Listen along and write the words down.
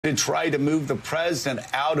to try to move the president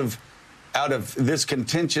out of this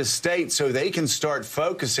contentious state so they can start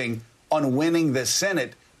focusing on winning the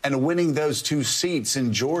Senate and winning those 2 seats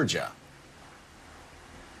in Georgia.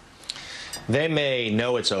 They may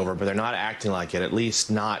know it's over, but they're not acting like it, at least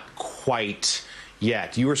not quite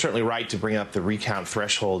yet. You were certainly right to bring up the recount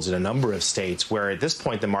thresholds in a number of states where at this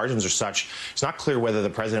point the margins are such, it's not clear whether the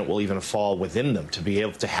president will even fall within them to be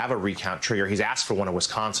able to have a recount trigger. He's asked for one in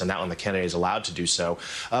Wisconsin. That one, the candidate is allowed to do so.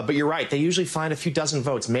 But you're right. They usually find a few dozen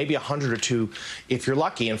votes, maybe 100 or 2 if you're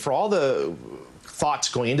lucky. And for all the thoughts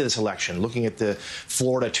going into this election, looking at the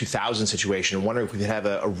Florida 2000 situation and wondering if we could have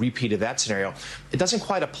a repeat of that scenario, it doesn't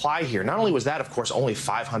quite apply here. Not only was that, of course, only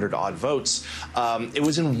 500 odd votes, it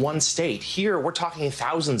was in 1 state. Here, we're talking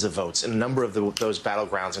thousands of votes in a number of those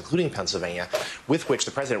battlegrounds, including Pennsylvania, with which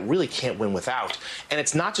the president really can't win without. And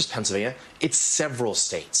it's not just Pennsylvania, it's several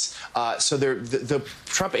states. So the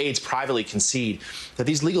Trump aides privately concede that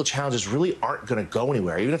these legal challenges really aren't going to go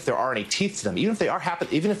anywhere, even if there are any teeth to them, even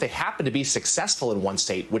if they happen to be successful in 1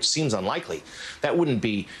 state, which seems unlikely. That wouldn't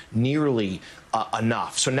be nearly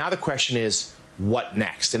enough. So now the question is, what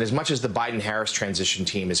next? And as much as the Biden-Harris transition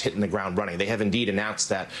team is hitting the ground running, they have indeed announced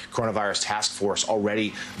that coronavirus task force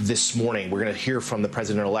already this morning. We're going to hear from the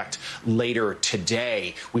president-elect later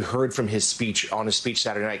today. We heard from his speech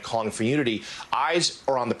Saturday night calling for unity. Eyes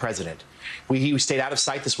are on the president. He stayed out of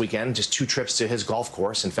sight this weekend, just 2 trips to his golf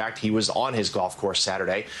course. In fact, he was on his golf course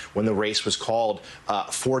Saturday when the race was called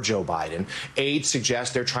for Joe Biden. Aides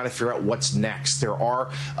suggest they're trying to figure out what's next.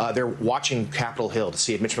 They're watching Capitol Hill to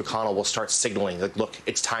see if Mitch McConnell will start signaling, like, look,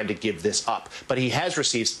 it's time to give this up. But he has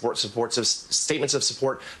received statements of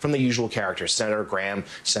support from the usual characters, Senator Graham,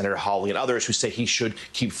 Senator Hawley, and others who say he should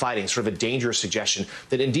keep fighting, sort of a dangerous suggestion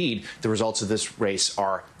that, indeed, the results of this race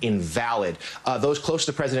are invalid. Those close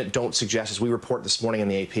to the president don't suggest, as we report this morning in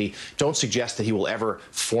the AP, don't suggest that he will ever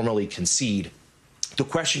formally concede. The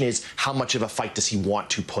question is, how much of a fight does he want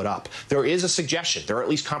to put up? There is a suggestion, there are at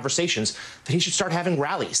least conversations, that he should start having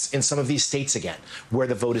rallies in some of these states again, where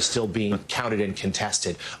the vote is still being counted and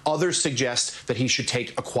contested. Others suggest that he should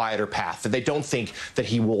take a quieter path, that they don't think that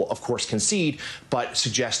he will, of course, concede, but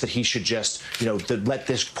suggest that he should just, let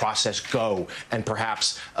this process go, and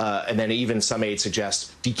perhaps, and then even some aides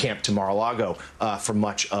suggest decamp to Mar-a-Lago for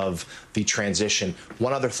much of the transition.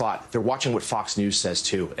 One other thought, they're watching what Fox News says,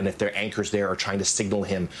 too, and if their anchors there are trying to signal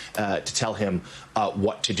him, to tell him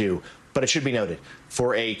what to do. But it should be noted,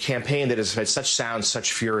 for a campaign that has had such sound,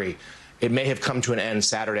 such fury, it may have come to an end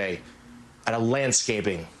Saturday at a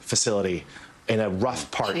landscaping facility in a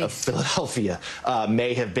rough part of Philadelphia,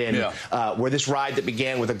 may have been where this ride that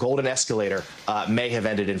began with a golden escalator may have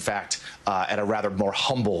ended, in fact, at a rather more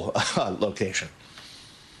humble location.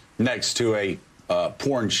 Next to a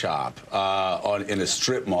porn shop in a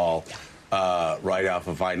strip mall right off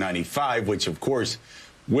of I-95, which, of course,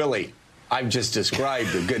 Willie, I've just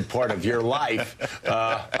described a good part of your life.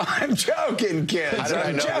 I'm joking, kids. How did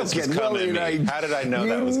I know this was coming? How did I know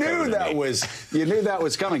that was coming? You knew that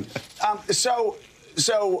was coming. So,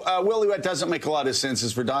 Willie, what doesn't make a lot of sense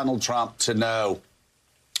is for Donald Trump to know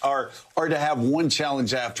or to have one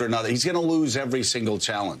challenge after another. He's going to lose every single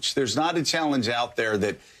challenge. There's not a challenge out there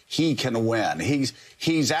that he can win.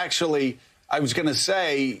 He's actually, I was going to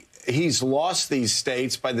say, he's lost these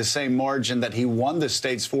states by the same margin that he won the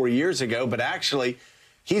states 4 years ago, but actually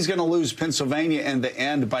he's going to lose Pennsylvania in the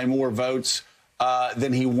end by more votes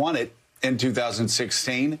than he won it in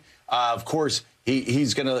 2016. Of course,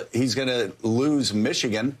 he's going to lose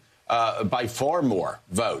Michigan by far more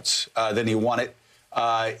votes than he won it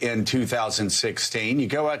in 2016. You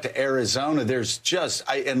go out to Arizona, there's just,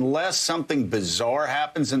 unless something bizarre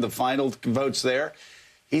happens in the final votes there,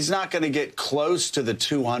 he's not going to get close to the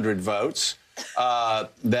 200 votes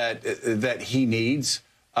that he needs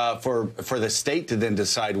for the state to then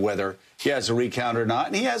decide whether he has a recount or not.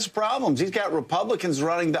 And he has problems. He's got Republicans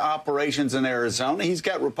running the operations in Arizona. He's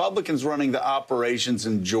got Republicans running the operations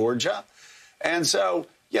in Georgia. And so,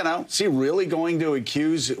 is he really going to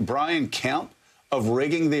accuse Brian Kemp of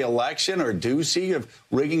rigging the election, or Ducey of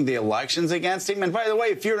rigging the elections against him? And by the way,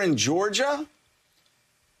 if you're in Georgia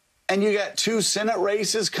and you got 2 Senate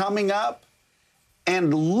races coming up,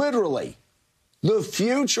 and literally the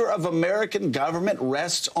future of American government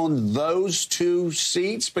rests on those 2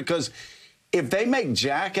 seats, because if they make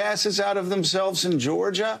jackasses out of themselves in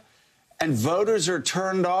Georgia and voters are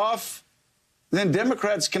turned off, then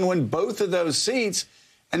Democrats can win both of those seats,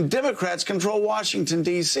 and Democrats control Washington,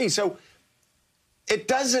 D.C. So it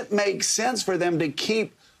doesn't make sense for them to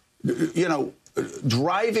keep,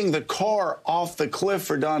 driving the car off the cliff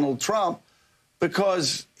for Donald Trump,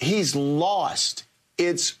 because he's lost.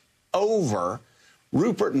 It's over.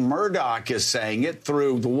 Rupert Murdoch is saying it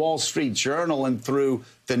through the Wall Street Journal and through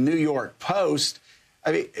the New York Post.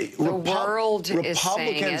 I mean, the world is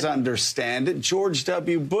saying Republicans it. Understand it. George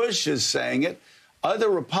W. Bush is saying it. Other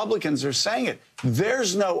Republicans are saying it.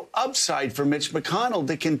 There's no upside for Mitch McConnell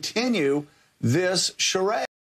to continue this charade.